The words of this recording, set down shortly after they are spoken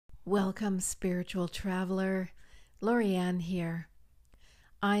Welcome, spiritual traveler. Lorianne here.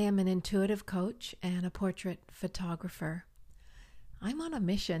 I am an intuitive coach and a portrait photographer. I'm on a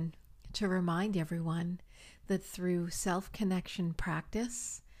mission to remind everyone that through self-connection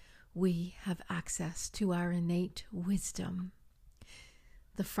practice, we have access to our innate wisdom,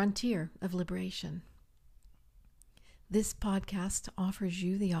 the frontier of liberation. This podcast offers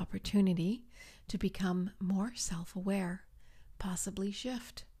you the opportunity to become more self-aware, possibly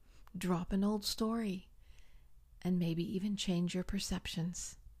shift, drop an old story, and maybe even change your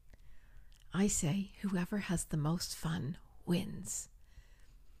perceptions. I say whoever has the most fun wins.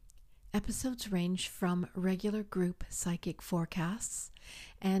 Episodes range from regular group psychic forecasts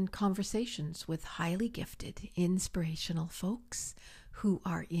and conversations with highly gifted, inspirational folks who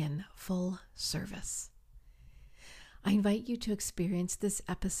are in full service. I invite you to experience this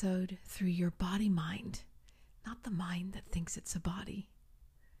episode through your body-mind, not the mind that thinks it's a body.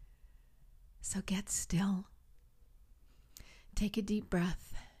 So get still. Take a deep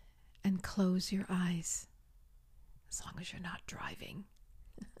breath and close your eyes, as long as you're not driving.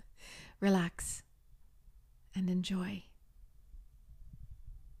 Relax and enjoy.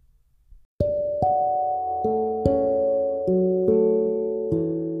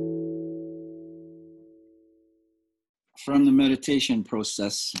 From the meditation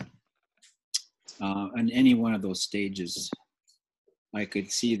process, in any one of those stages, I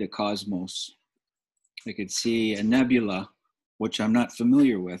could see the cosmos. I could see a nebula, which I'm not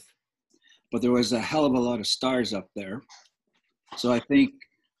familiar with, but there was a hell of a lot of stars up there. So I think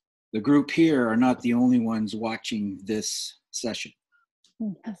the group here are not the only ones watching this session.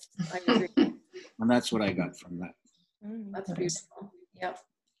 Yes, I agree. And that's what I got from that. That's beautiful. Yep.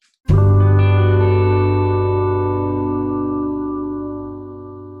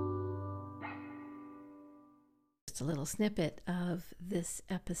 A little snippet of this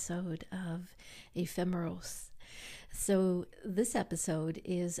episode of Ephemeros. So this episode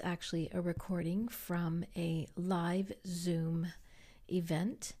is actually a recording from a live Zoom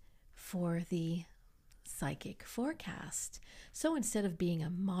event for the psychic forecast. So instead of being a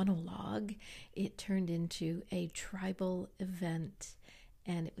monologue, it turned into a tribal event,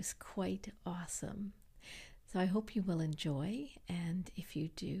 and it was quite awesome. So I hope you will enjoy, and if you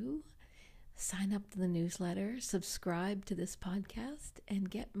do, sign up to the newsletter, subscribe to this podcast, and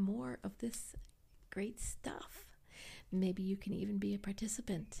get more of this great stuff. Maybe you can even be a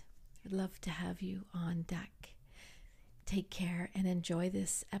participant. I'd love to have you on deck. Take care and enjoy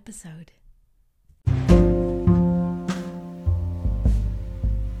this episode.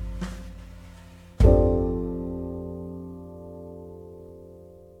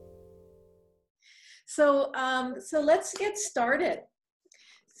 So let's get started.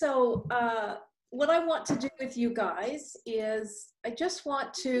 So what I want to do with you guys is I just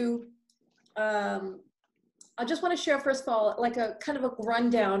want to share, first of all, like a kind of a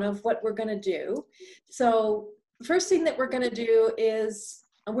rundown of what we're going to do. So the first thing that we're going to do is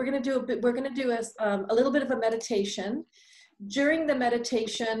we're going to do a little bit of a meditation. During the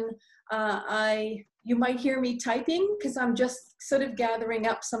meditation, you might hear me typing because I'm just sort of gathering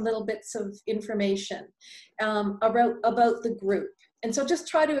up some little bits of information about the group. And so just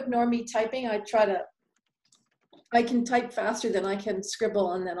try to ignore me typing. I can type faster than I can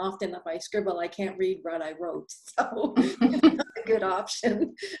scribble, and then often if I scribble, I can't read what I wrote. So it's not a good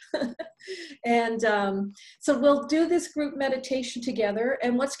option. And so we'll do this group meditation together.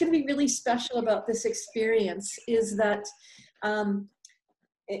 And what's going to be really special about this experience is that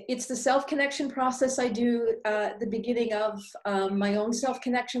it's the self-connection process I do at the beginning of my own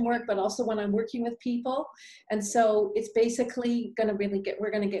self-connection work, but also when I'm working with people. And so it's basically we're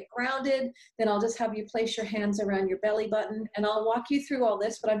going to get grounded. Then I'll just have you place your hands around your belly button, and I'll walk you through all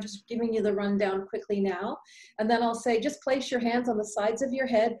this, but I'm just giving you the rundown quickly now. And then I'll say, just place your hands on the sides of your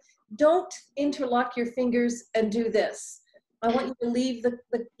head. Don't interlock your fingers and do this. I want you to leave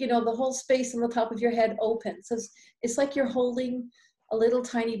the whole space on the top of your head open. So it's like you're holding a little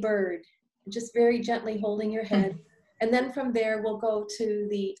tiny bird, just very gently holding your head. And then from there, we'll go to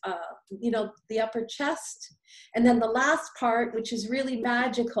the upper chest. And then the last part, which is really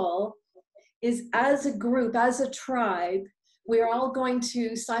magical, is as a group, as a tribe, we're all going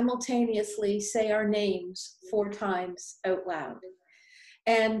to simultaneously say our names 4 times out loud.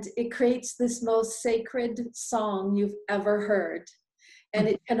 And it creates this most sacred song you've ever heard. And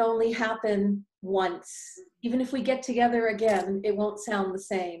it can only happen once. Even if we get together again, it won't sound the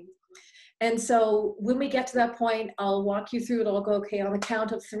same. And so when we get to that point, I'll walk you through it. I'll go, okay, on the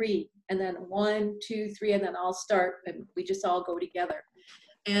count of 3, and then 1, 2, 3, and then I'll start, and we just all go together.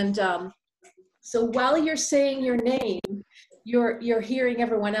 And so while you're saying your name, you're hearing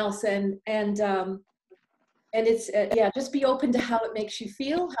everyone else, and it's just be open to how it makes you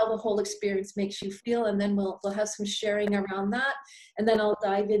feel, how the whole experience makes you feel, and then we'll have some sharing around that, and then I'll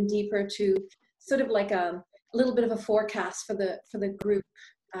dive in deeper to sort of like a little bit of a forecast for the group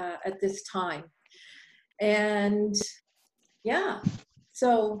at this time. And yeah,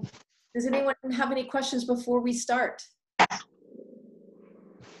 so does anyone have any questions before we start?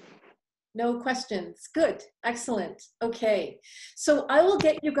 No questions. Good. Excellent. Okay. So I will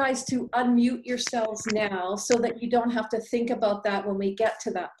get you guys to unmute yourselves now so that you don't have to think about that when we get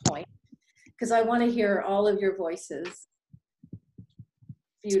to that point, because I want to hear all of your voices.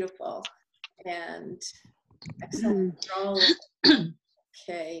 Beautiful. And excellent.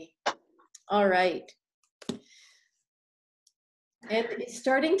 Okay. All right. And it's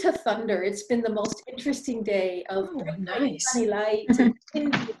starting to thunder. It's been the most interesting day of sunny light and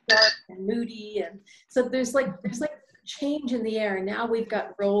windy, dark and moody, and so there's like change in the air. And now we've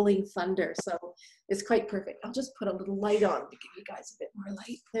got rolling thunder, so it's quite perfect. I'll just put a little light on to give you guys a bit more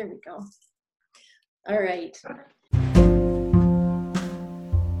light. There we go. All right.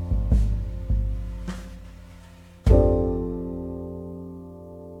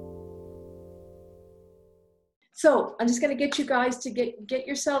 So I'm just going to get you guys to get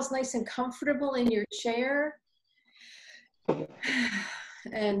yourselves nice and comfortable in your chair,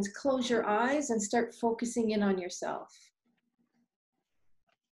 and close your eyes and start focusing in on yourself.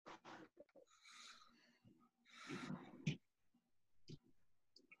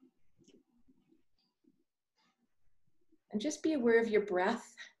 And just be aware of your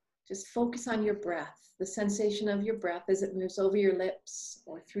breath. Just focus on your breath, the sensation of your breath as it moves over your lips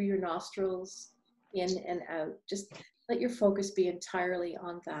or through your nostrils, in and out. Just let your focus be entirely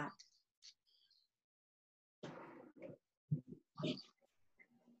on that.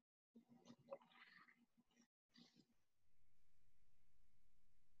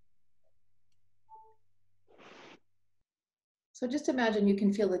 So just imagine you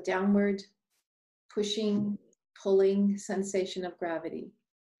can feel the downward pushing, pulling sensation of gravity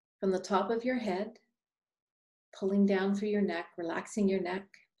from the top of your head, pulling down through your neck, relaxing your neck,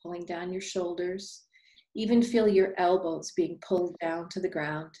 pulling down your shoulders. Even feel your elbows being pulled down to the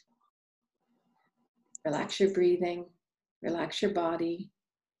ground. Relax your breathing, relax your body,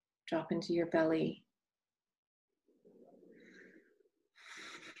 drop into your belly.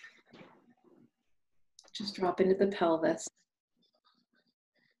 Just drop into the pelvis.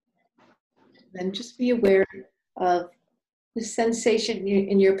 Then just be aware of the sensation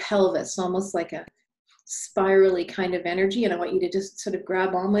in your pelvis, almost like a spirally kind of energy. And I want you to just sort of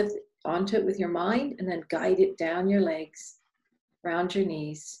grab onto it with your mind and then guide it down your legs, around your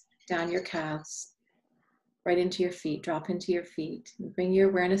knees, down your calves, right into your feet. Drop into your feet. And bring your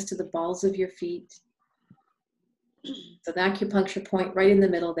awareness to the balls of your feet. It's an acupuncture point right in the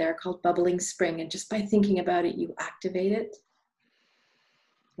middle there called bubbling spring. And just by thinking about it, you activate it.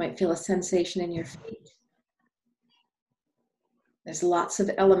 You might feel a sensation in your feet. There's lots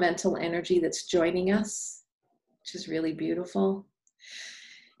of elemental energy that's joining us, which is really beautiful.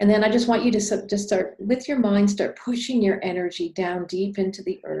 And then I just want you to just start, with your mind, start pushing your energy down deep into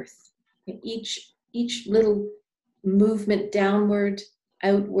the earth. And each little movement downward,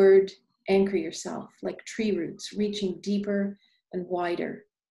 outward, anchor yourself like tree roots, reaching deeper and wider.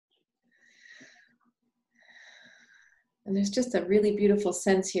 And there's just a really beautiful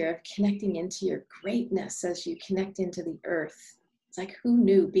sense here of connecting into your greatness as you connect into the earth. It's like, who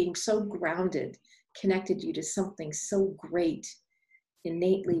knew being so grounded connected you to something so great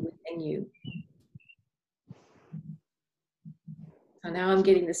innately within you. So now I'm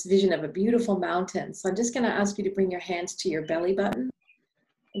getting this vision of a beautiful mountain. So I'm just going to ask you to bring your hands to your belly button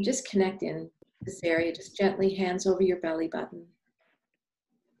and just connect in this area. Just gently, hands over your belly button.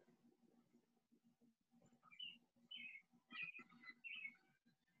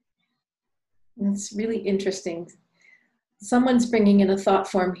 And it's really interesting. Someone's bringing in a thought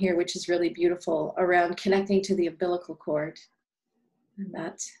form here, which is really beautiful, around connecting to the umbilical cord. And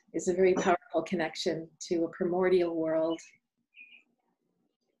that is a very powerful connection to a primordial world.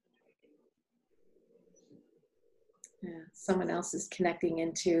 Yeah, someone else is connecting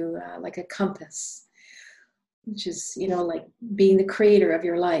into like a compass, which is, like being the creator of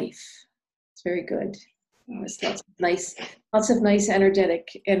your life. It's very good. There's lots of nice energetic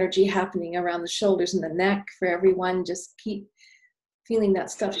energy happening around the shoulders and the neck for everyone. Just keep feeling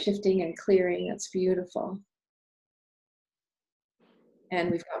that stuff shifting and clearing. That's beautiful. And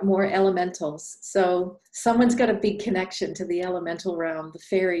we've got more elementals. So someone's got a big connection to the elemental realm, the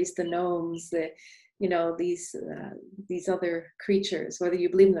fairies, the gnomes, these other creatures, whether you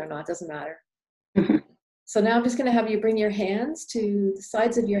believe them or not, doesn't matter. So now I'm just going to have you bring your hands to the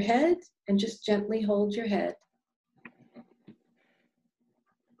sides of your head and just gently hold your head.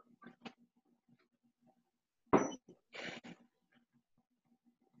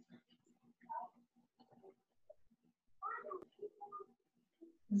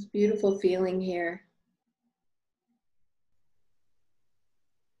 This beautiful feeling here.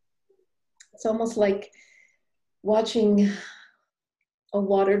 It's almost like watching a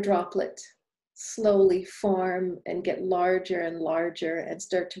water droplet slowly form and get larger and larger and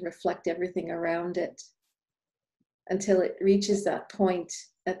start to reflect everything around it until it reaches that point,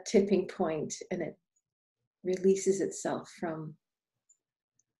 that tipping point, and it releases itself from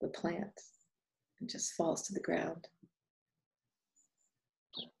the plant and just falls to the ground.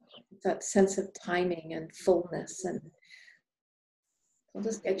 That sense of timing and fullness. And I'll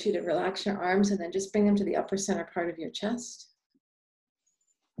just get you to relax your arms and then just bring them to the upper center part of your chest.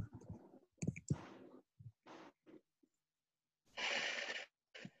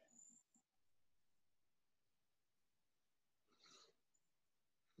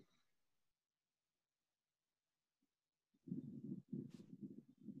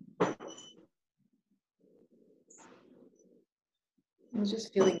 I'm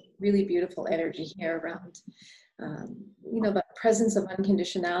just feeling really beautiful energy here around, the presence of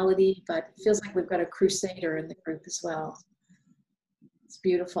unconditionality, but it feels like we've got a crusader in the group as well. It's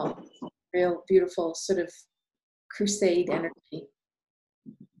beautiful, real beautiful sort of crusade energy.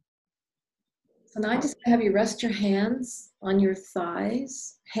 So now I'm just going to have you rest your hands on your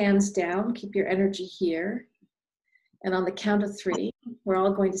thighs, hands down, keep your energy here. And on the count of 3, we're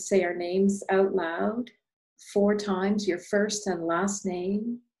all going to say our names out loud 4 times, your first and last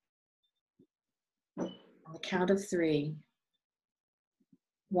name. On the count of 3.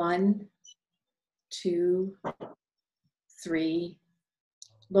 1, 2, 3.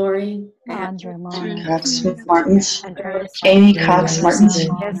 Lori, Andrea Martin, Cox Martins, Andreas, Amy Cox Martins,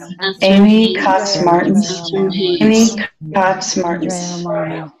 Amy Cox Martins, Amy Cox Andrea Martins.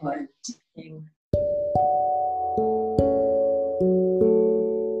 Martin.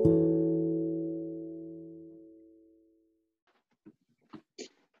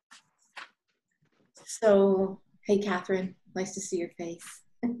 So, hey, Catherine, nice to see your face.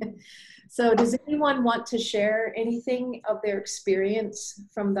 So does anyone want to share anything of their experience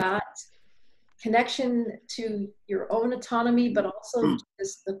from that connection to your own autonomy, but also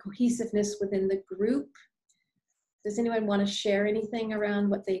just the cohesiveness within the group? Does anyone want to share anything around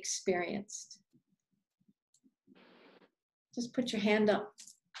what they experienced? Just put your hand up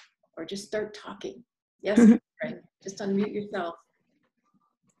or just start talking. Yes, right. Just unmute yourself.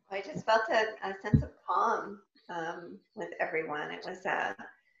 I just felt a sense of calm with everyone. It was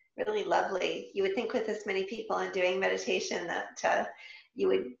really lovely. You would think with this many people and doing meditation that you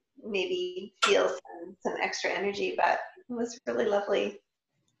would maybe feel some extra energy, but it was really lovely.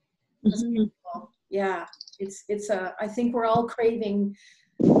 That's beautiful. Yeah, I think we're all craving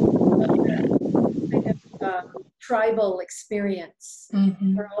tribal experience.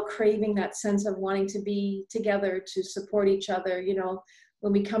 Mm-hmm. We're all craving that sense of wanting to be together, to support each other. You know,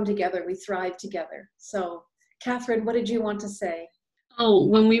 when we come together, we thrive together. So, Catherine, what did you want to say? Oh,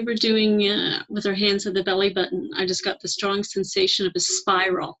 when we were doing with our hands at the belly button, I just got the strong sensation of a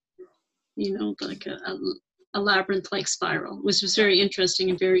spiral, you know, like a labyrinth-like spiral, which was very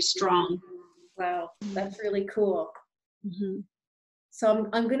interesting and very strong. Wow, that's really cool. Mm-hmm. So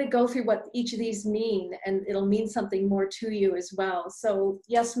I'm going to go through what each of these mean, and it'll mean something more to you as well. So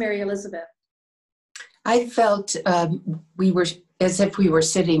yes, Mary Elizabeth. I felt we were as if we were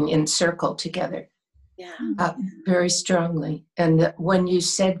sitting in circle together. Yeah. Very strongly. And when you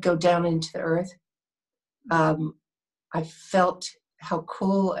said go down into the earth, I felt how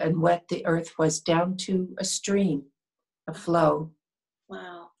cool and wet the earth was down to a stream, a flow.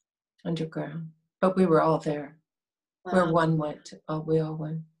 Wow. Underground. But we were all there. Wow. Where one went, we all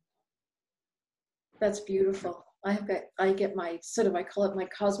went. That's beautiful. I get my I call it my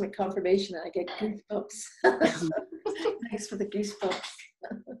cosmic confirmation, and I get goosebumps. Thanks for the goosebumps.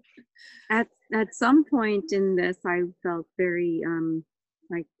 At some point in this, I felt very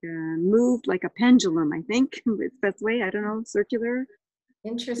moved like a pendulum. I think it's the best way. I don't know, circular.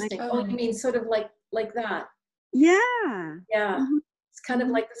 Interesting. Oh, you mean sort of like that? Yeah. Yeah. Mm-hmm. It's kind of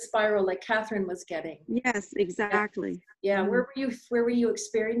like the spiral, like Catherine was getting. Yes, exactly. Yeah. Mm-hmm. Where were you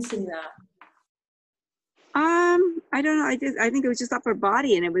experiencing that? I don't know. I think it was just upper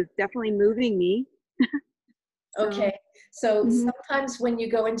body, and it was definitely moving me. Okay. So sometimes when you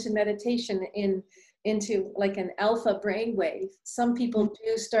go into meditation into like an alpha brainwave, some people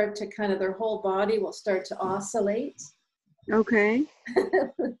do start to kind of, their whole body will start to oscillate. Okay.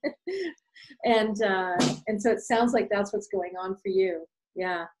 And so it sounds like that's what's going on for you.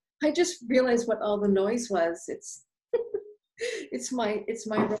 Yeah. I just realized what all the noise was. It's it's my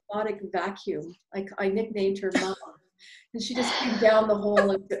robotic vacuum. Like I nicknamed her Mom. And she just came down the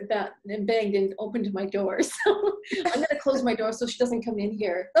hall and banged and opened my door. So I'm going to close my door so she doesn't come in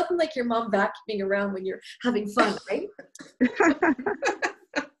here. Nothing like your mom vacuuming around when you're having fun, right?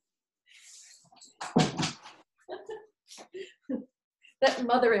 That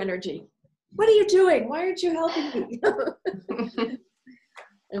mother energy. What are you doing? Why aren't you helping me?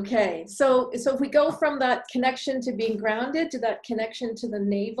 Okay, so if we go from that connection to being grounded to that connection to the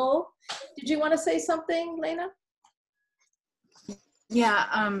navel, did you want to say something, Lena? Yeah,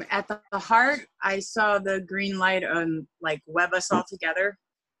 at the heart, I saw the green light like web us all together.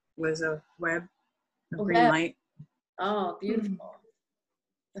 Was a web of green light. Oh, beautiful.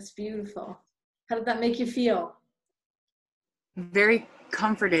 That's beautiful. How did that make you feel? Very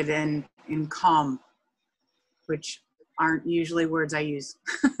comforted and calm, which aren't usually words I use.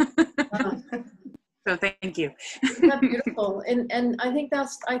 So thank you. Isn't that beautiful? And I think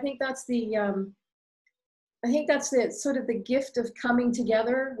that's the sort of the gift of coming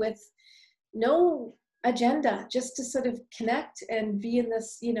together with no agenda, just to sort of connect and be in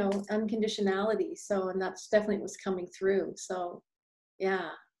this, unconditionality. So, and that's definitely what's coming through. So, yeah.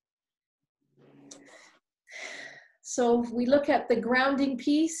 So if we look at the grounding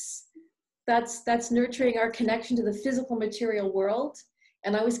piece, that's nurturing our connection to the physical material world.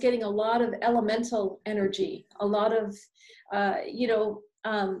 And I was getting a lot of elemental energy, a lot of,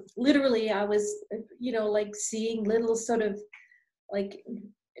 literally I was, like seeing little sort of like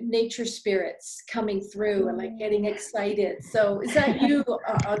nature spirits coming through and like getting excited. So is that you,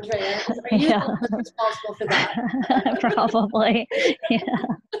 Andrea? Are you responsible for that? Probably, yeah.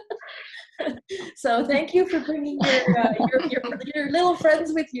 So thank you for bringing your little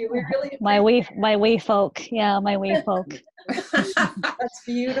friends with you. We really my wee folk. Yeah, my wee folk. That's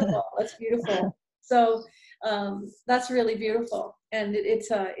beautiful. That's beautiful. So that's really beautiful. And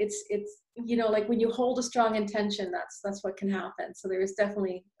it's like when you hold a strong intention, that's what can happen. So there is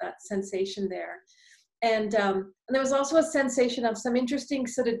definitely that sensation there. And there was also a sensation of some interesting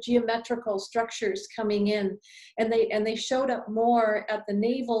sort of geometrical structures coming in, and they showed up more at the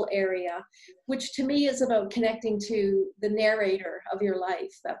navel area, which to me is about connecting to the narrator of your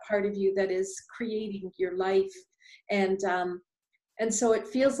life, that part of you that is creating your life. And so it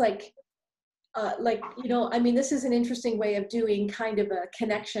feels like this is an interesting way of doing kind of a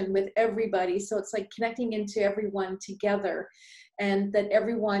connection with everybody. So it's like connecting into everyone together, and that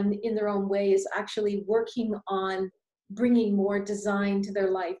everyone in their own way is actually working on bringing more design to their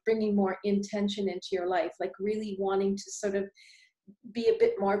life, bringing more intention into your life, like really wanting to sort of be a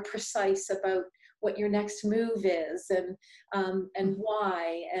bit more precise about what your next move is, and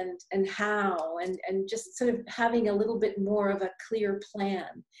why, and how, and just sort of having a little bit more of a clear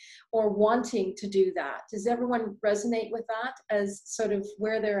plan, or wanting to do that. Does everyone resonate with that as sort of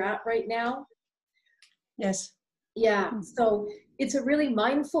where they're at right now? Yes. Yeah, so it's a really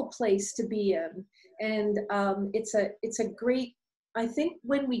mindful place to be in, and it's a great, I think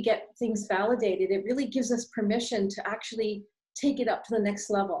when we get things validated, it really gives us permission to actually take it up to the next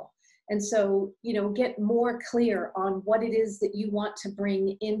level. And so, get more clear on what it is that you want to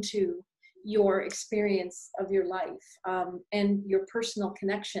bring into your experience of your life, and your personal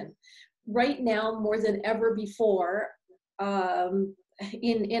connection. Right now, more than ever before,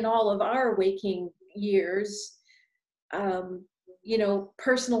 in all of our waking years,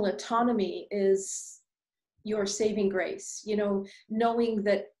 personal autonomy is your saving grace. Knowing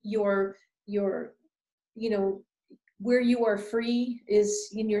that your where you are free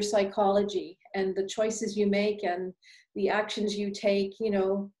is in your psychology, and the choices you make and the actions you take,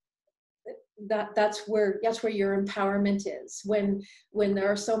 that's where your empowerment is. When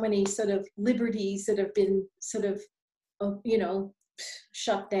there are so many sort of liberties that have been sort of,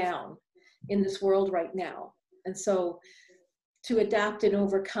 shut down in this world right now. And so to adapt and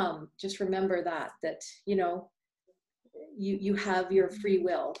overcome, just remember that you have your free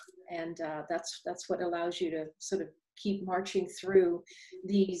will, and that's what allows you to sort of keep marching through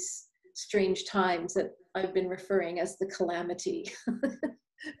these strange times that I've been referring as the calamity.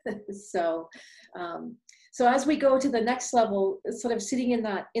 So as we go to the next level, sort of sitting in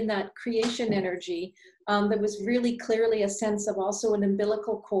that creation energy, there was really clearly a sense of also an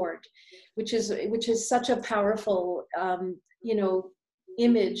umbilical cord, which is such a powerful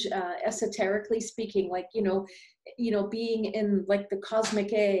image, esoterically speaking, like being in like the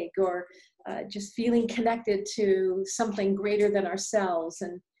cosmic egg, or just feeling connected to something greater than ourselves,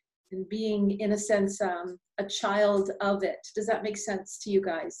 and being, in a sense, a child of it. Does that make sense to you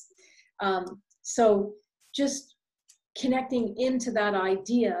guys? So just connecting into that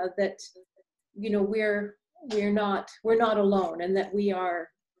idea that, you know, we're not alone, and that we are,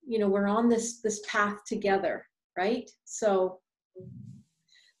 you know, we're on this path together, right? So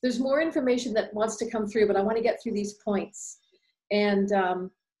there's more information that wants to come through, but I want to get through these points. And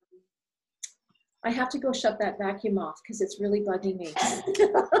I have to go shut that vacuum off because it's really bugging me.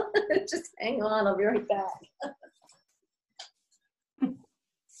 Just hang on, I'll be right back.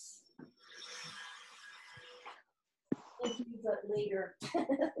 We'll do that later.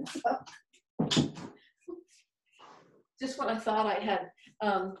 Just when I thought I had,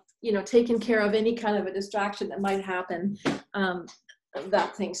 you know, taken care of any kind of a distraction that might happen,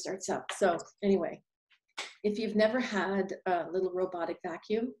 that thing starts up. So anyway, if you've never had a little robotic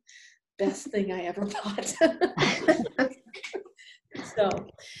vacuum, best thing I ever bought. So,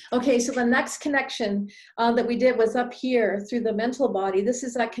 okay, so the next connection that we did was up here through the mental body. This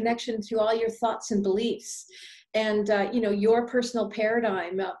is that connection to all your thoughts and beliefs. And, you know, your personal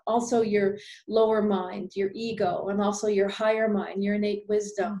paradigm, also your lower mind, your ego, and also your higher mind, your innate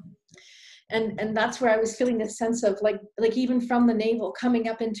wisdom. And that's where I was feeling this sense of like even from the navel, coming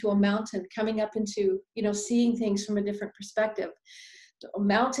up into a mountain, coming up into, you know, seeing things from a different perspective.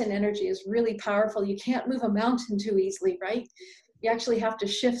 Mountain energy is really powerful. You can't move a mountain too easily, right? You actually have to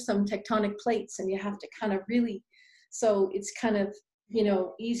shift some tectonic plates, and you have to kind of really, so it's kind of, you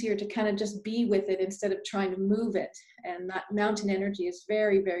know, easier to kind of just be with it instead of trying to move it. And that mountain energy is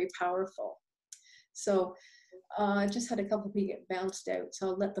very, very powerful. So I just had a couple of people get bounced out, so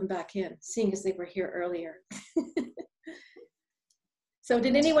I'll let them back in, seeing as they were here earlier. So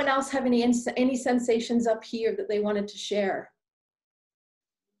did anyone else have any sensations up here that they wanted to share?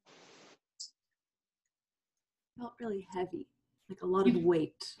 Felt really heavy, like a lot of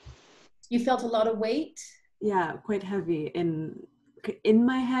weight. You felt a lot of weight? Yeah, quite heavy in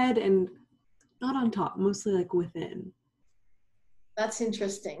my head, and not on top, mostly like within. That's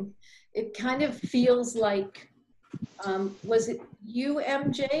interesting. It kind of feels like, was it you,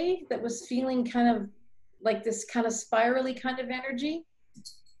 MJ, that was feeling kind of like this kind of spirally kind of energy?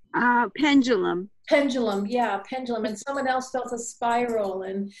 Pendulum. Pendulum, yeah, pendulum. And someone else felt a spiral,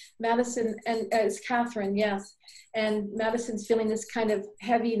 and Madison, and it's Catherine, yes. And Madison's feeling this kind of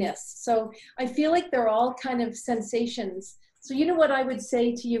heaviness. So I feel like they're all kind of sensations. So you know what I would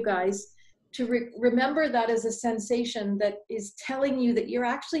say to you guys? To remember that as a sensation that is telling you that you're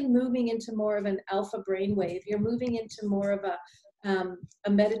actually moving into more of an alpha brainwave. You're moving into more of a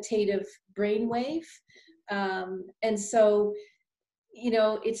meditative brainwave. And so, you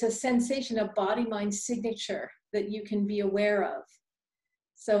know, it's a sensation, a body-mind signature that you can be aware of.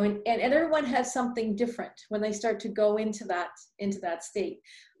 So, and everyone has something different when they start to go into that state.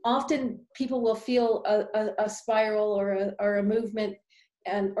 Often people will feel a spiral or a movement,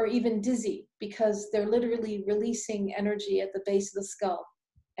 or even dizzy, because they're literally releasing energy at the base of the skull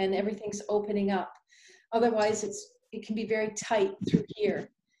and everything's opening up. Otherwise, it can be very tight through here,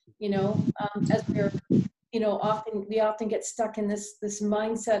 you know, as we're, you know, we often get stuck in this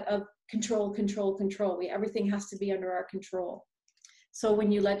mindset of control. Everything has to be under our control. So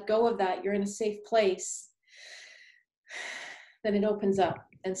when you let go of that, you're in a safe place, then it opens up.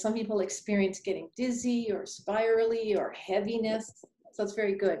 And some people experience getting dizzy or spirally or heaviness. So it's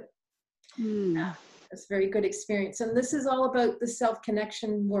very good. It's a very good experience. And this is all about the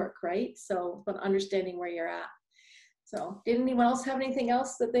self-connection work, right? So about understanding where you're at. So did anyone else have anything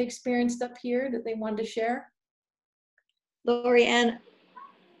else that they experienced up here that they wanted to share? Lori-Ann,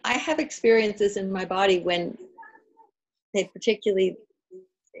 I have experiences in my body when they particularly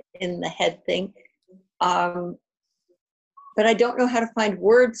in the head thing, but I don't know how to find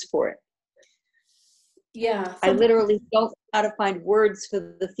words for it. Yeah. I literally don't know how to find words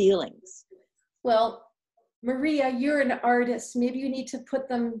for the feelings. Well, Maria, you're an artist. Maybe you need to put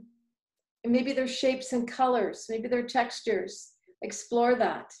them, maybe they're shapes and colors, maybe they're textures. Explore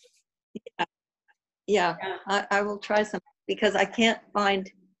that. Yeah. I will try some, because I can't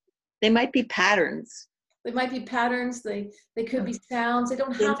find, they might be patterns. They might be patterns, they could be sounds, they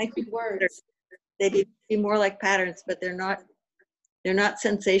don't have to be words. They'd be more like patterns, but they're not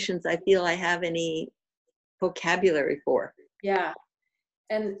sensations I feel I have any vocabulary for. Yeah.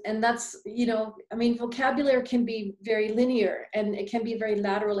 And that's, you know, I mean, vocabulary can be very linear, and it can be a very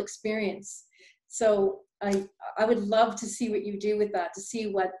lateral experience. So I would love to see what you do with that, to see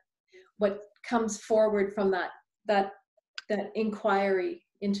what comes forward from that inquiry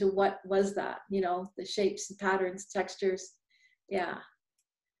into what was that, you know, the shapes and patterns, textures. Yeah.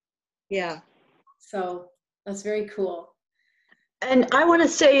 Yeah. So that's very cool. And I want to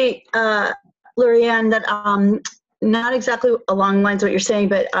say, Lori-Ann, that not exactly along the lines of what you're saying,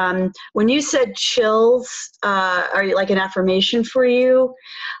 but when you said chills are like an affirmation for you,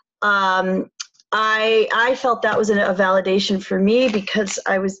 I felt that was a validation for me, because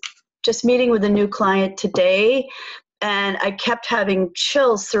I was just meeting with a new client today, and I kept having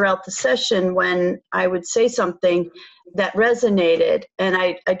chills throughout the session when I would say something that resonated, and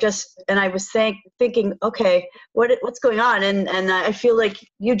I was thinking, okay, what's going on? And I feel like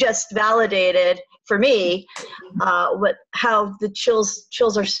you just validated for me how the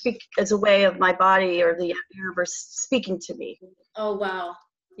chills are speak as a way of my body or the universe speaking to me. Oh wow,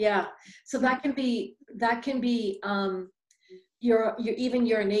 yeah. So that can be your even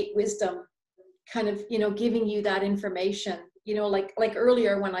your innate wisdom, kind of, you know, giving you that information. You know, like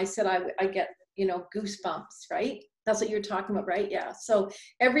earlier when I said I get, you know, goosebumps, right? That's what you're talking about, right? Yeah. So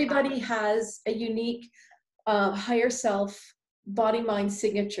everybody has a unique higher self body mind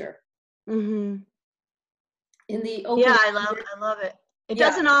signature. Mm-hmm. In the open, yeah, I love it. It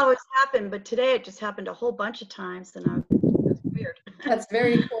doesn't always happen, but today it just happened a whole bunch of times, and it was weird. That's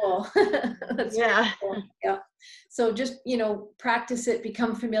very cool. That's yeah. very cool. Yeah. So just, you know, practice it,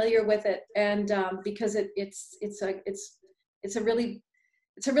 become familiar with it, and because it's a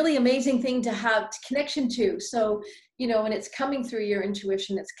really amazing thing to have connection to. So, you know, and it's coming through your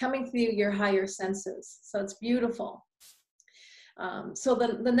intuition, it's coming through your higher senses. So it's beautiful. So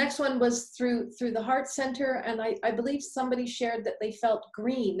the next one was through the heart center, and I believe somebody shared that they felt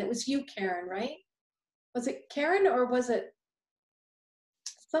green. It was you, Karen, right? Was it Karen, or was it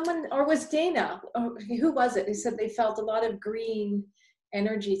someone, or was Dana? Oh, who was it? Who said they felt a lot of green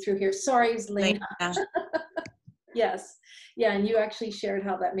energy through here? Sorry, it's Lena. Yes. Yeah, and you actually shared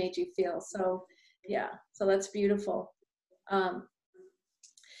how that made you feel. So yeah, so that's beautiful.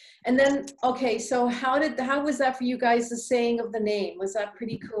 And then, okay, so how was that for you guys, the saying of the name? Was that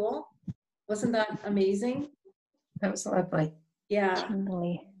pretty cool? Wasn't that amazing? That was lovely. Yeah.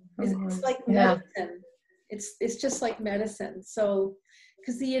 Totally. It's like medicine. It's just like medicine. So,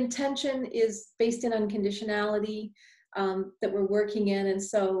 because the intention is based in unconditionality that we're working in. And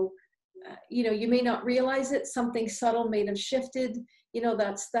so, you know, you may not realize it. Something subtle may have shifted. You know,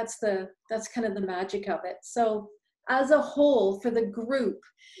 that's kind of the magic of it. So as a whole, for the group,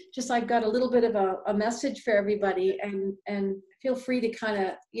 just I've got a little bit of a message for everybody, and feel free to kind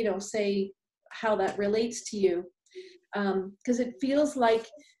of, you know, say how that relates to you. Because it feels like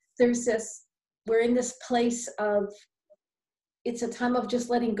we're in this place of, it's a time of just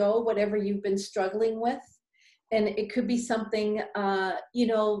letting go whatever you've been struggling with. And it could be something, you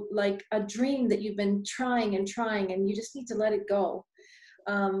know, like a dream that you've been trying and you just need to let it go.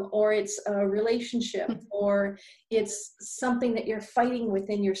 Or it's a relationship, or it's something that you're fighting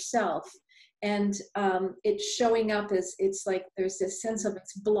within yourself. And it's showing up as, it's like there's this sense of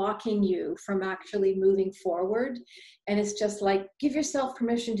it's blocking you from actually moving forward. And it's just like, give yourself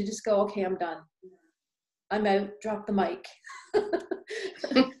permission to just go, okay, I'm done. I'm out, drop the mic.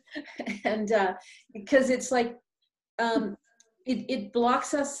 And because it's like, it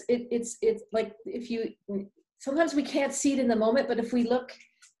blocks us. It's like, sometimes we can't see it in the moment, but if we look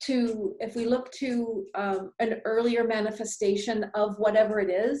to an earlier manifestation of whatever it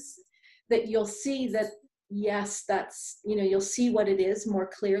is, that you'll see that, yes, that's, you know, you'll see what it is more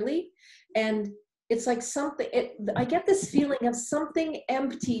clearly. And it's like something, I get this feeling of something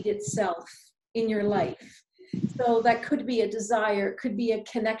emptied itself in your life. So that could be a desire, it could be a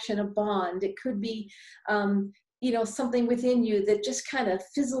connection, a bond, it could be, you know, something within you that just kind of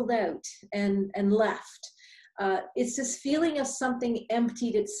fizzled out and left. It's this feeling of something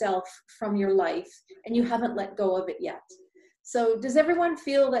emptied itself from your life and you haven't let go of it yet. So does everyone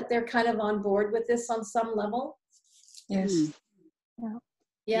feel that they're kind of on board with this on some level? Yes. Yeah.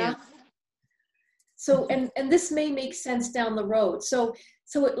 Yeah. So, and this may make sense down the road. So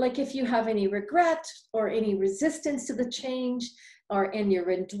like if you have any regret or any resistance to the change, and you're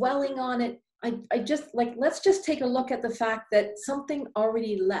indwelling on it, I just like, let's just take a look at the fact that something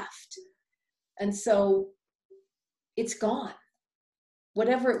already left. And so it's gone.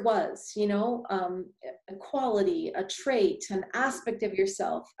 Whatever it was, you know, a quality, a trait, an aspect of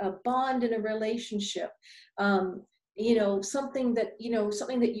yourself, a bond in a relationship, you know, something that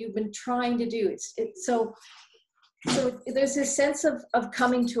you've been trying to do. So there's this sense of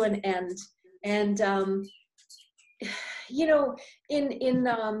coming to an end. And, you know,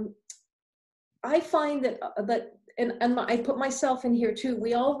 I find that and I put myself in here too,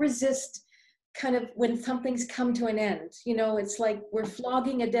 we all resist kind of when something's come to an end. You know, it's like we're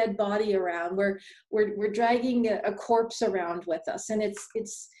flogging a dead body around, we're dragging a corpse around with us, and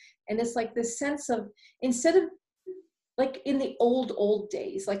it's like this sense of, instead of like in the old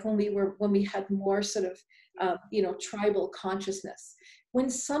days, like when we had more sort of, tribal consciousness, when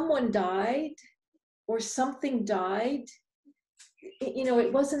someone died or something died,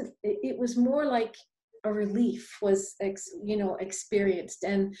 it was more like a relief was, experienced,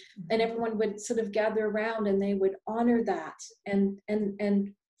 and everyone would sort of gather around and they would honor that and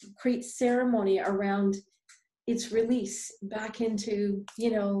create ceremony around its release back into,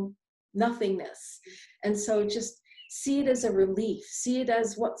 nothingness. And so just see it as a relief, see it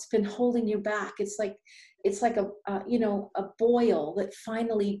as what's been holding you back. It's like a boil that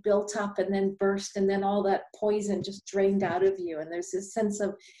finally built up and then burst, and then all that poison just drained out of you. And there's this sense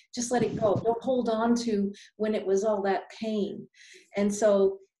of just let it go. Don't hold on to when it was all that pain. And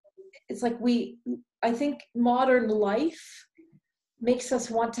so it's like I think modern life makes us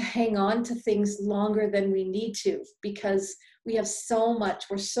want to hang on to things longer than we need to, because we have so much,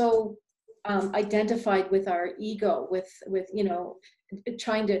 we're so identified with our ego, with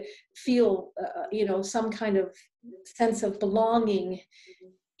trying to feel some kind of sense of belonging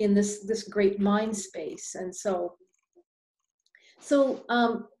in this great mind space. And so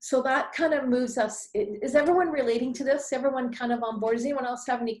that kind of moves us. Is everyone relating to this? Everyone kind of on board? Does anyone else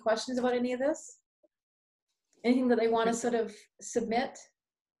have any questions about any of this? Anything that they want to sort of submit?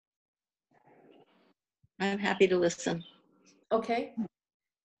 I'm happy to listen. Okay.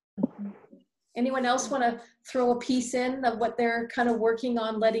 Anyone else want to throw a piece in of what they're kind of working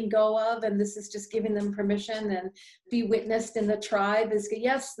on letting go of, and this is just giving them permission and be witnessed in the tribe?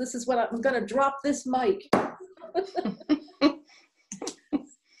 Yes, this is what I'm going to drop this mic.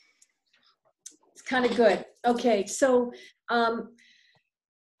 It's kind of good. Okay, so I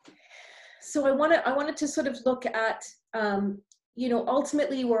wanted to sort of look at,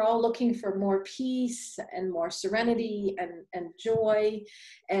 ultimately we're all looking for more peace and more serenity and joy.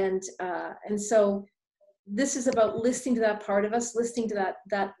 And so this is about listening to that part of us, listening to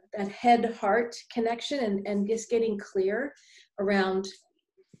that head-heart connection, and just getting clear around,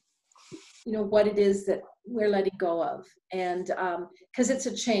 what it is that we're letting go of. And because it's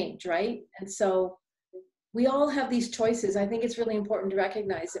a change, right? And so we all have these choices. I think it's really important to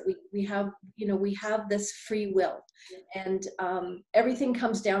recognize that we have this free will, and everything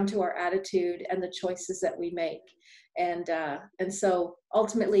comes down to our attitude and the choices that we make. And so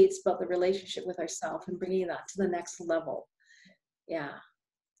ultimately it's about the relationship with ourselves and bringing that to the next level. Yeah.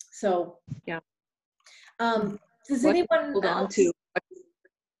 So yeah. Does what anyone hold on to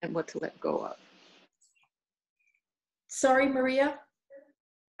and what to let go of? Sorry, Maria?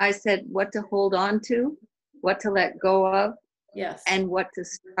 I said what to hold on to, what to let go of, yes, and what to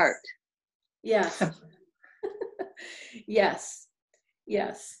start. Yes.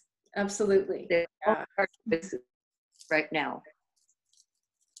 yes, absolutely. They're all right now.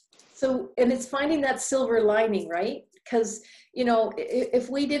 So, and it's finding that silver lining, right? Because, if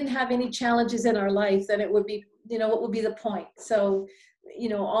we didn't have any challenges in our life, then it would be, what would be the point? So,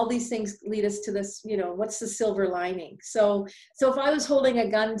 all these things lead us to this, what's the silver lining? So if I was holding a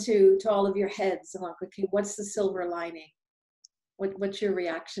gun to all of your heads, I'm like, okay, what's the silver lining? What's your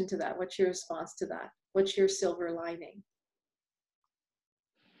reaction to that? What's your response to that? What's your silver lining?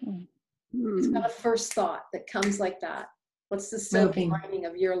 It's not a first thought that comes like that. What's the silver lining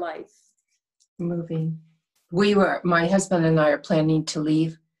of your life? Moving. My husband and I are planning to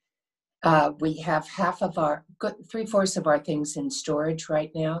leave. We have three-fourths of our things in storage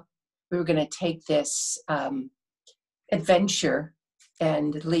right now. We were going to take this adventure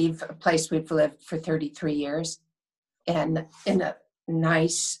and leave a place we've lived for 33 years. And in a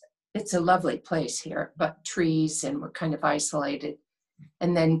it's a lovely place here, but trees, and we're kind of isolated.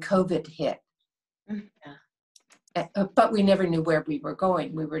 And then COVID hit. Yeah. But we never knew where we were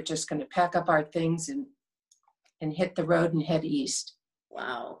going. We were just going to pack up our things and hit the road and head east.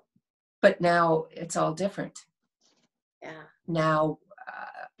 Wow. But now it's all different. Yeah. Now,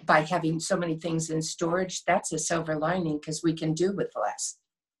 by having so many things in storage, that's a silver lining because we can do with less.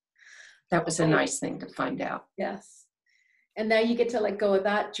 That was a nice thing to find out. Yes. And now you get to let go of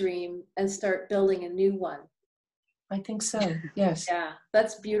that dream and start building a new one. I think so. Yes. Yeah,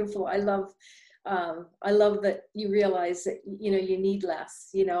 that's beautiful. I love that you realize that, you need less,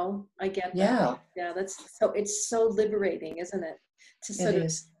 I get that. Yeah. Yeah, it's so liberating, isn't it? To sort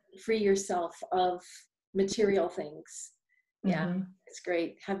of free yourself of material things. Yeah, mm-hmm. It's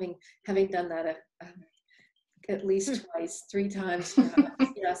great having done that at least twice, 3 times.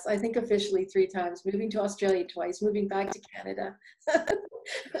 Yes, I think officially 3 times, moving to Australia twice, moving back to Canada.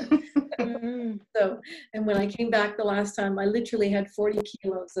 So, and when I came back the last time, I literally had 40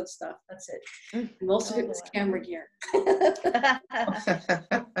 kilos of stuff. That's it. Most of it was camera gear.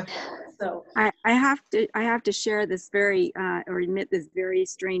 So I I have to share this very or admit this very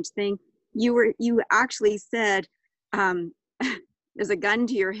strange thing. You actually said there's a gun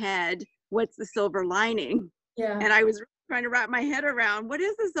to your head. What's the silver lining? Yeah. And I was trying to wrap my head around what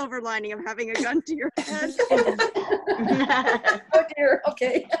is the silver lining of having a gun to your head? Oh dear.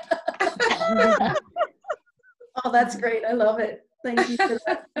 Okay. Oh, that's great. I love it. Thank you for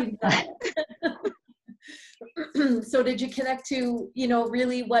that feedback. So did you connect to,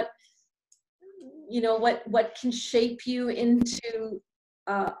 really what can shape you into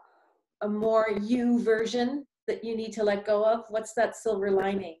a more you version that you need to let go of? What's that silver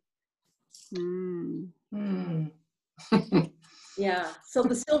lining? Yeah. So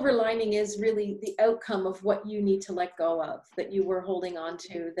the silver lining is really the outcome of what you need to let go of, that you were holding on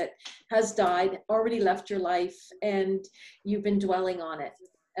to, that has died, already left your life, and you've been dwelling on it.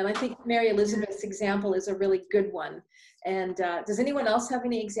 And I think Mary Elizabeth's example is a really good one. And does anyone else have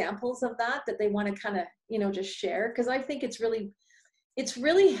any examples of that they want to kind of, just share? Because I think it's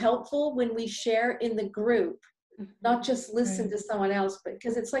really helpful when we share in the group, not just listen to someone else, but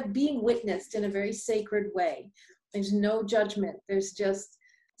because it's like being witnessed in a very sacred way. There's no judgment. There's just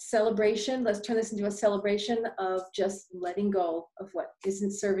celebration. Let's turn this into a celebration of just letting go of what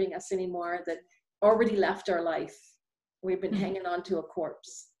isn't serving us anymore, that already left our life. We've been hanging on to a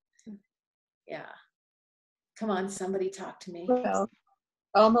corpse. Yeah. Come on, somebody talk to me. Well,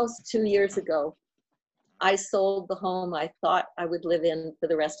 almost 2 years ago, I sold the home I thought I would live in for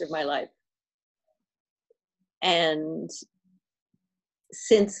the rest of my life. And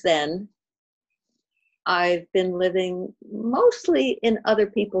since then, I've been living mostly in other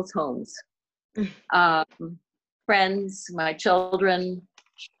people's homes. Friends, my children,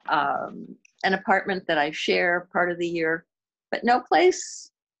 an apartment that I share part of the year, but no place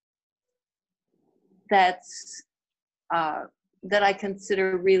that's that I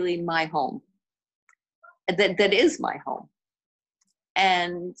consider really my home, that is my home.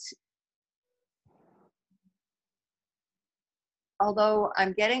 And although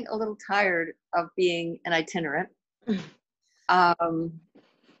I'm getting a little tired of being an itinerant,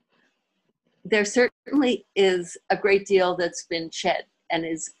 there certainly is a great deal that's been shed and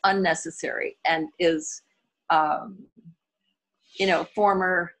is unnecessary and is,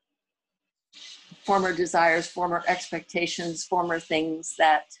 former desires, former expectations, former things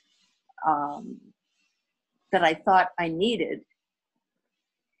that that I thought I needed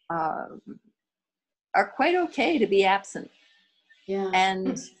are quite okay to be absent. Yeah.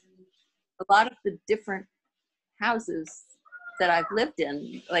 And a lot of the different houses that I've lived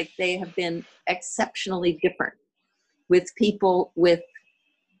in, like, they have been exceptionally different, with people with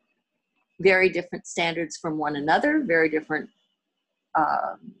very different standards from one another, very different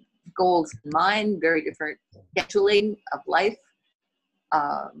goals in mind, very different scheduling of life.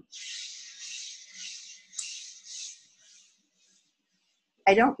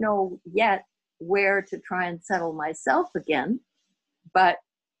 I don't know yet where to try and settle myself again, but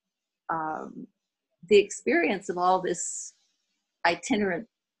the experience of all this itinerant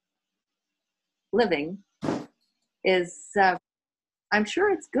living is, I'm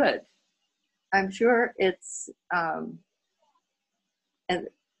sure it's good. I'm sure it's, as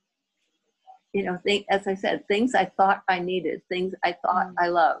I said, things I thought I needed, things I thought I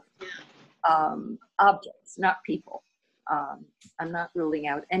loved, objects, not people. I'm not ruling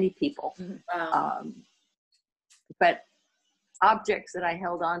out any people, but objects that I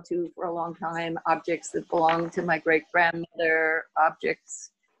held on to for a long time, objects that belonged to my great-grandmother,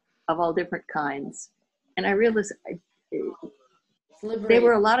 objects of all different kinds. And I realized there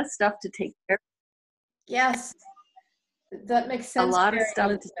were a lot of stuff to take care of. Yes, that makes sense. A lot of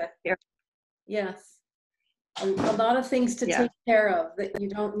stuff to take care of. Yes. A lot of things to take care of that you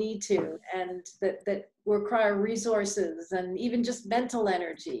don't need to, and that require resources and even just mental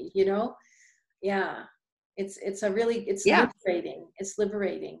energy, Yeah. It's liberating. It's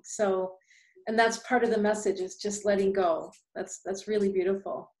liberating. So, and that's part of the message, is just letting go. That's really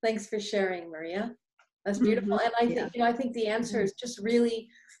beautiful. Thanks for sharing, Maria. That's beautiful. And I think, I think the answer is just really,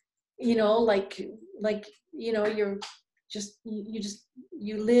 you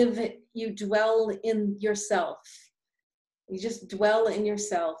dwell in yourself. You just dwell in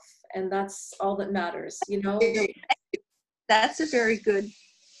yourself, and that's all that matters, That's a very good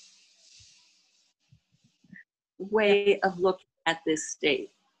way of looking at this state.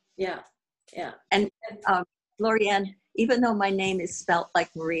 Yeah. And Lorianne, even though my name is spelt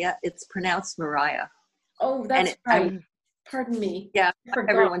like Maria, it's pronounced Mariah. Oh, that's right. Pardon me. Yeah, for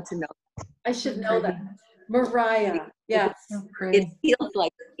everyone to know. I should know that. Mariah. Yes. It feels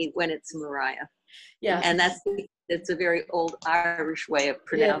like me when it's Mariah. Yes. And it's a very old Irish way of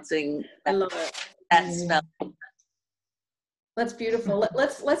pronouncing I love it. that spell. That's beautiful.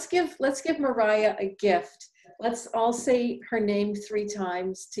 Let's give Mariah a gift. Let's all say her name 3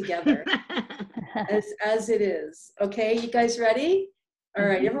 times together, as it is. Okay, you guys ready? All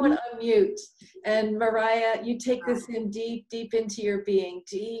right, everyone unmute. And Mariah, you take this in deep, deep into your being.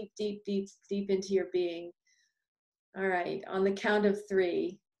 Deep, deep, deep, deep into your being. All right, on the count of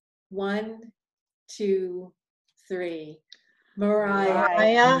 3. 1, 2, 3.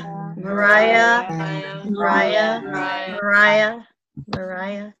 Mariah. Mariah, Mariah, Mariah,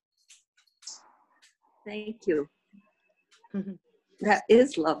 Mariah. Thank you. That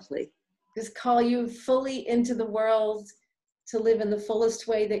is lovely. Just call you fully into the world to live in the fullest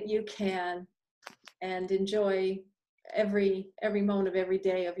way that you can and enjoy every moment of every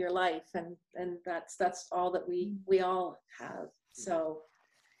day of your life. And that's all that we all have. So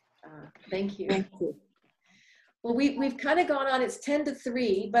thank you. Thank you. Well, we've kind of gone on. It's 10 to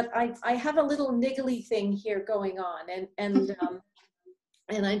 3, but I have a little niggly thing here going on, and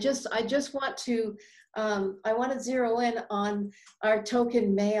I just want to I want to zero in on our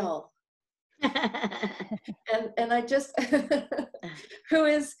token male, and I just who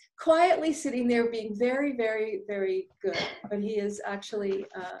is quietly sitting there being very, very, very good, but he is actually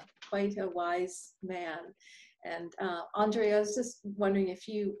quite a wise man. And Andre, I was just wondering if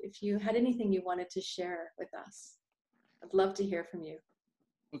you had anything you wanted to share with us. I'd love to hear from you.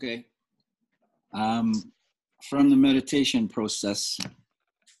 Okay. From the meditation process,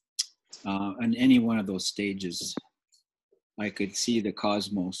 on any one of those stages, I could see the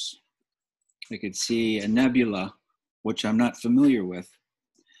cosmos. I could see a nebula, which I'm not familiar with,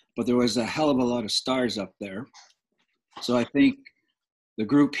 but there was a hell of a lot of stars up there. So I think the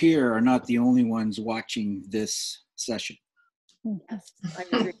group here are not the only ones watching this session. Yes, I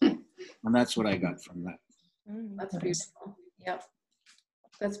agree. And that's what I got from that. That's beautiful. Yep.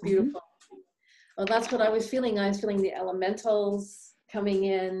 That's beautiful. Well, that's what I was feeling. I was feeling the elementals coming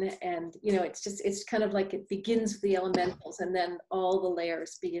in, and it's kind of like it begins with the elementals, and then all the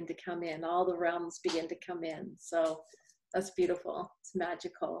layers begin to come in, all the realms begin to come in. So that's beautiful. It's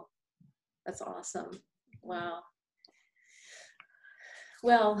magical. That's awesome. Wow.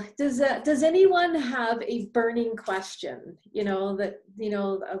 Well, does anyone have a burning question,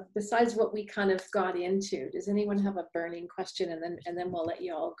 besides what we kind of got into? Does anyone have a burning question, and then we'll let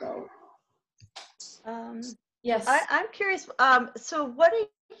you all go? Yes. I'm curious. So what are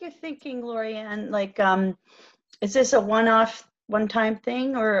you thinking, Lorianne? Like, is this a one-time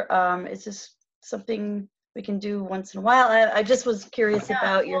thing, or is this something we can do once in a while? I just was curious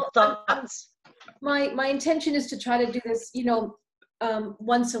about your thoughts. My intention is to try to do this,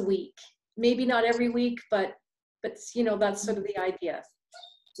 once a week, maybe not every week, but that's sort of the idea.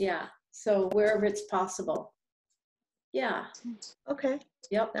 Yeah. So wherever it's possible. Yeah. Okay.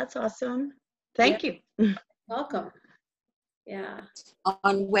 Yep. That's awesome. Thank you. Welcome. Yeah.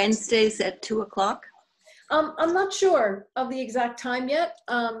 On Wednesdays at 2 o'clock? I'm not sure of the exact time yet.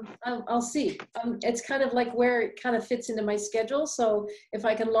 I'll see. It's kind of like where it kind of fits into my schedule. So if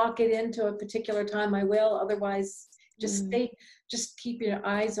I can lock it into a particular time, I will. Otherwise, just keep your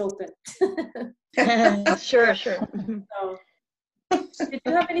eyes open. Sure. So, did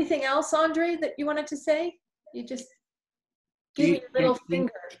you have anything else, Andre, that you wanted to say? You just give me a little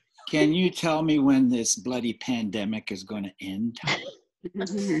finger. Can you tell me when this bloody pandemic is going to end?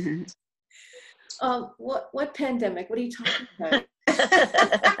 What pandemic? What are you talking about?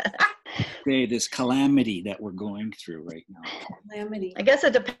 Okay, this calamity that we're going through right now. Calamity. I guess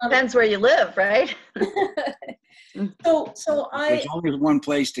it depends where you live, right? So There's only one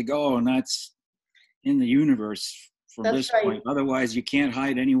place to go, and that's in the universe from That's this right. point. Otherwise, you can't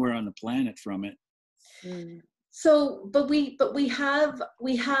hide anywhere on the planet from it. So, but we have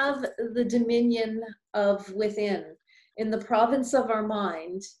the dominion of within, in the province of our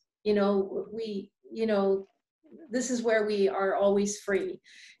mind. This is where we are always free,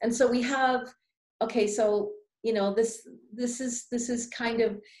 and so we have. Okay, so this is kind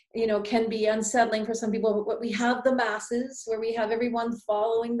of can be unsettling for some people, but we have the masses where we have everyone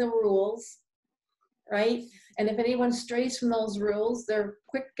following the rules, right? And if anyone strays from those rules, they're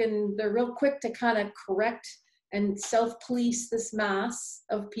real quick to kind of correct and self-police this mass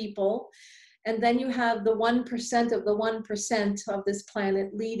of people. And then you have the 1% of the 1% of this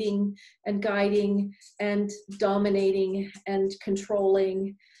planet leading and guiding and dominating and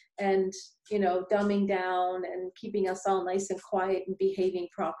controlling and dumbing down and keeping us all nice and quiet and behaving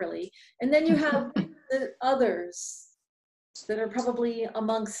properly. And then you have the others that are probably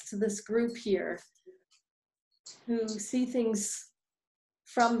amongst this group here who see things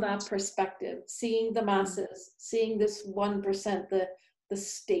from that perspective, seeing the masses, seeing this 1%, the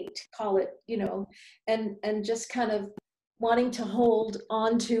state, call it, and just kind of wanting to hold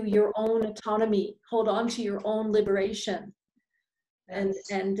on to your own autonomy, hold on to your own liberation. And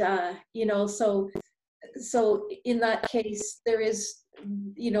so in that case, there is,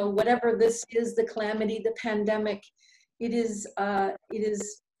 whatever this is, the calamity, the pandemic, it is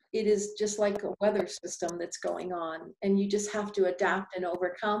just like a weather system that's going on, and you just have to adapt and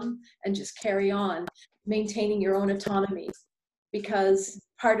overcome and just carry on, maintaining your own autonomy, because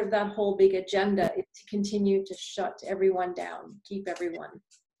part of that whole big agenda is to continue to shut everyone down, keep everyone.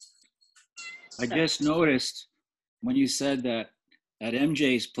 I just noticed when you said that at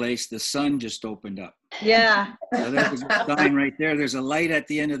MJ's place, the sun just opened up. Yeah. So there's a sign right there. There's a light at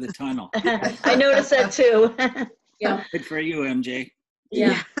the end of the tunnel. I noticed that too. Yeah. Good for you, MJ.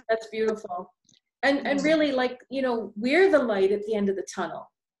 Yeah, that's beautiful. And really, like, we're the light at the end of the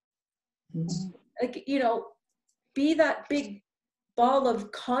tunnel. Like, be that big ball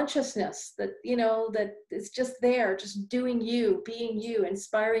of consciousness that, that is just there, just doing you, being you,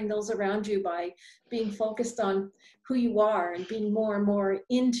 inspiring those around you by being focused on who you are and being more and more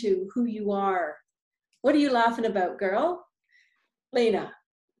into who you are. What are you laughing about, girl? Lena.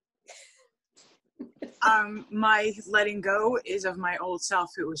 My letting go is of my old self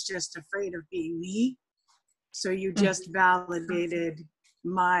who was just afraid of being me. So you just validated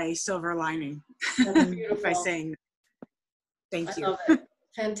my silver lining by saying thank you. I love it.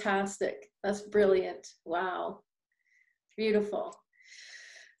 Fantastic. That's brilliant. Wow. Beautiful.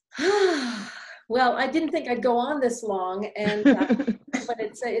 Well, I didn't think I'd go on this long, and but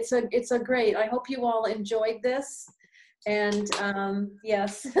it's a great. I hope you all enjoyed this. And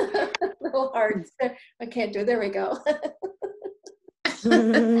yes, little hearts. I can't do it. There we go.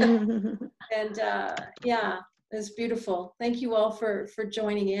 And yeah, it's beautiful. Thank you all for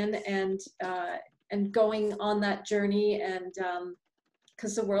joining in and going on that journey. And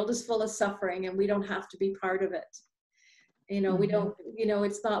because the world is full of suffering, and we don't have to be part of it. We don't.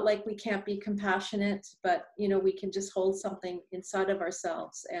 It's not like we can't be compassionate, but we can just hold something inside of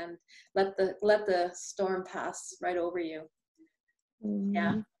ourselves and let the storm pass right over you.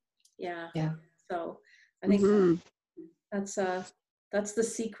 Yeah. So I think that's the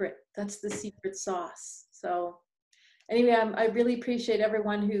secret. That's the secret sauce. So anyway, I really appreciate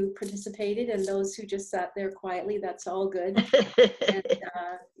everyone who participated and those who just sat there quietly. That's all good. And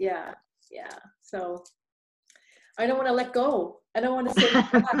yeah. So I don't want to let go. I don't want to say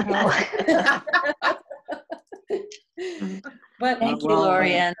goodbye. But thank you,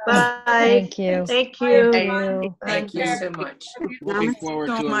 Lorianne. Bye. Thank you. Thank you. Thank you so much. Looking forward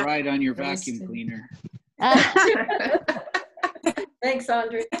to a ride on your vacuum cleaner. Thanks,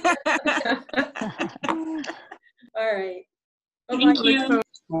 Andre. All right. Thank you. It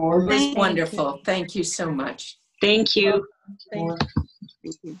was wonderful. Thank you so much. Thank you. Thank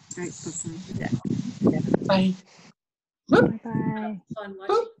you. Bye. Bye. Fun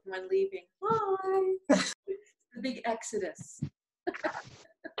watching everyone leaving. Bye. The big exodus.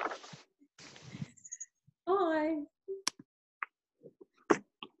 Bye.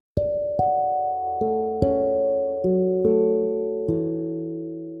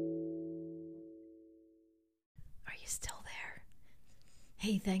 Are you still there?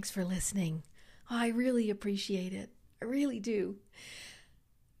 Hey, thanks for listening. I really appreciate it. I really do.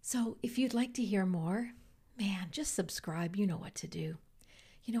 So if you'd like to hear more, man, just subscribe. You know what to do.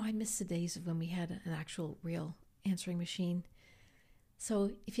 I miss the days of when we had an actual real answering machine.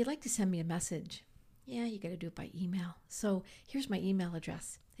 So if you'd like to send me a message, yeah, you got to do it by email. So here's my email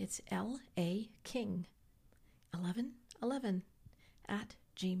address. It's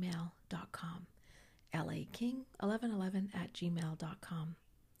laking1111@gmail.com. laking1111@gmail.com.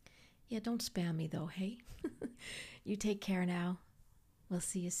 Yeah, don't spam me though, hey? You take care now. We'll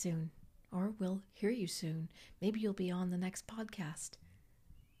see you soon. Or we'll hear you soon. Maybe you'll be on the next podcast.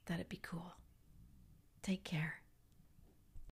 That'd be cool. Take care.